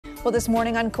Well, this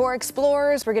morning on Kohr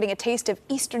Explores, we're getting a taste of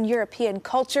Eastern European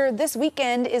culture. This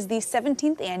weekend is the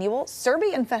 17th annual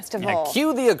Serbian Festival. Yeah,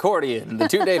 cue the accordion. The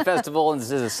two-day festival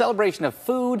is a celebration of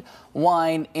food,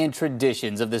 wine, and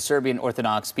traditions of the Serbian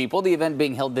Orthodox people. The event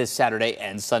being held this Saturday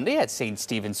and Sunday at St.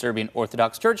 Stephen's Serbian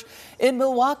Orthodox Church in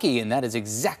Milwaukie. And that is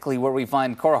exactly where we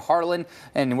find Kohr Harlan,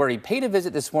 and where he paid a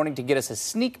visit this morning to get us a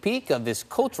sneak peek of this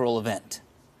cultural event.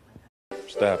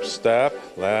 Step, step,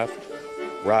 left,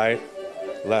 right,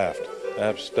 left,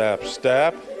 step, step,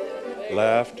 step,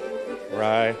 left,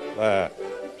 right, left,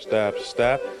 step,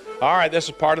 step. All right, this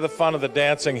is part of the fun of the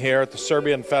dancing here at the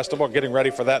Serbian Festival. Getting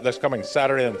ready for that this coming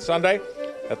Saturday and Sunday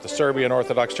at the Serbian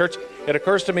Orthodox Church. It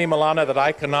occurs to me, Milana, that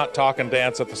I cannot talk and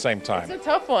dance at the same time. It's a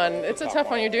tough one. It's a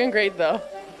tough one. You're doing great, though.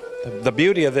 The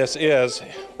beauty of this is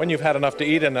when you've had enough to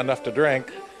eat and enough to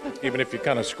drink, even if you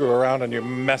kind of screw around and you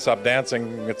mess up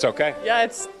dancing, it's okay. Yeah,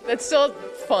 it's still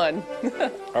fun. All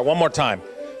right, one more time.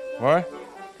 All right,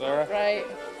 Sarah. Right,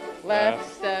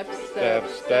 left, step, step,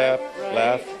 step, right,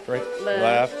 left, right,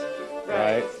 left,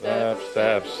 right, step,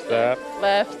 step, step,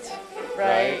 left,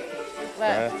 right,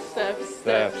 left, step,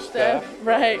 step, step,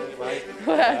 right,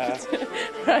 left,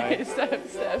 right, step,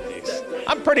 step, step.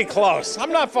 I'm pretty close.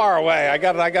 I'm not far away. I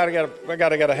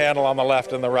gotta get a handle on the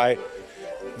left and the right.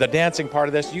 The dancing part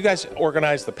of this, you guys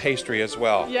organize the pastry as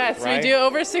well. Yes, right? We do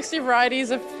over 60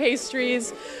 varieties of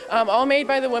pastries, all made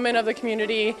by the women of the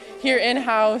community here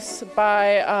in-house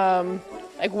by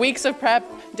like weeks of prep,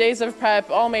 days of prep,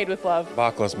 all made with love.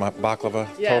 Baklava,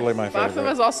 yes, totally my favorite.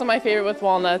 Baklava is also my favorite with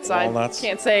walnuts. I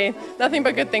can't say nothing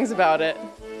but good things about it.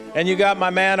 And you got my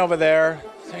man over there.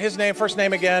 His first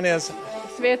name again is?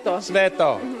 Sveto.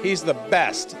 Sveto. He's the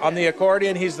best. On the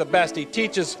accordion, he's the best. He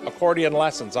teaches accordion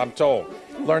lessons, I'm told.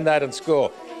 Learned that in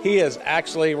school. He is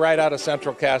actually right out of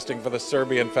central casting for the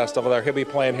Serbian Festival there. He'll be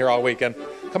playing here all weekend.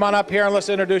 Come on up here and let's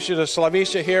introduce you to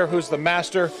Slaviša here, who's the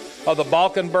master of the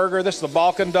Balkan burger. This is the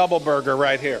Balkan double burger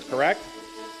right here, correct?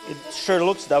 It sure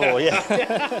looks double,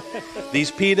 yeah.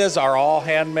 These pitas are all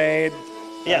handmade?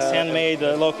 Yes, handmade,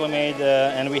 locally made,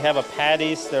 and we have a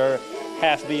patties. They're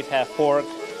half beef, half pork.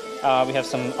 We have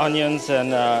some onions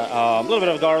and a little bit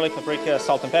of garlic, paprika,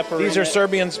 salt and pepper. These are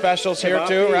Serbian specials here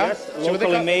too, right? Yes,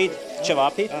 locally made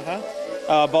cevapi.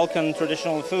 Balkan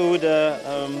traditional food,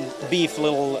 beef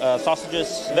little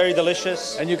sausages, very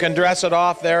delicious. And you can dress it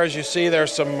off there. As you see,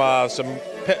 there's some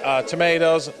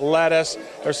tomatoes, lettuce.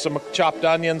 There's some chopped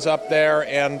onions up there,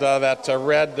 and that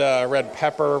red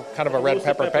pepper, kind of a red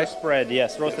pepper paste spread.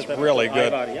 Yes, roasted pepper. It's really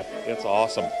good. Yep. It's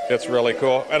awesome. It's really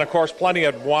cool. And of course, plenty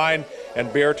of wine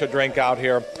and beer to drink out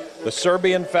here. The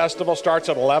Serbian Festival starts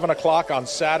at 11 o'clock on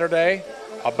Saturday,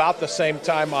 about the same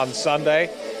time on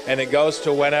Sunday, and it goes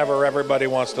to whenever everybody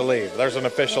wants to leave. There's an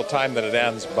official time that it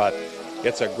ends, but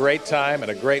it's a great time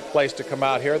and a great place to come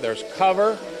out here. There's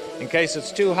cover in case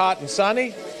it's too hot and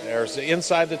sunny. There's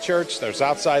inside the church, there's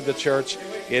outside the church.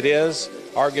 It is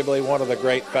arguably one of the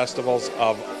great festivals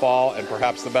of fall, and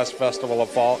perhaps the best festival of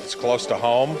fall. It's close to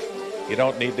home. You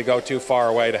don't need to go too far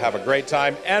away to have a great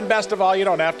time. And best of all, you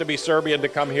don't have to be Serbian to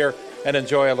come here and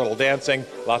enjoy a little dancing,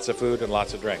 lots of food and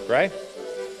lots of drink, right?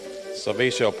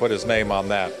 Slaviša will put his name on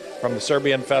that. From the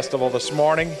Serbian Festival this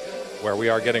morning, where we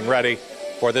are getting ready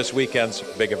for this weekend's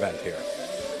big event here.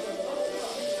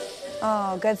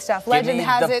 Oh, good stuff. Legend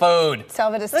has it. Food.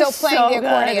 Salva is still playing the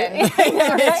accordion.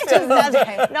 It's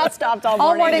just not stopped all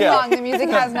morning. All morning long, the music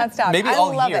has not stopped. Maybe I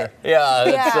love here. it.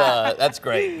 Yeah, that's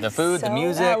great. The food, the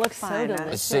music. That looks so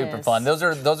delicious. It's super fun. Those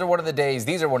are one of the days.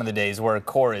 These are one of the days where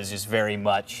Kohr is just very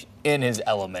much in his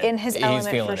element. In his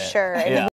element, for sure.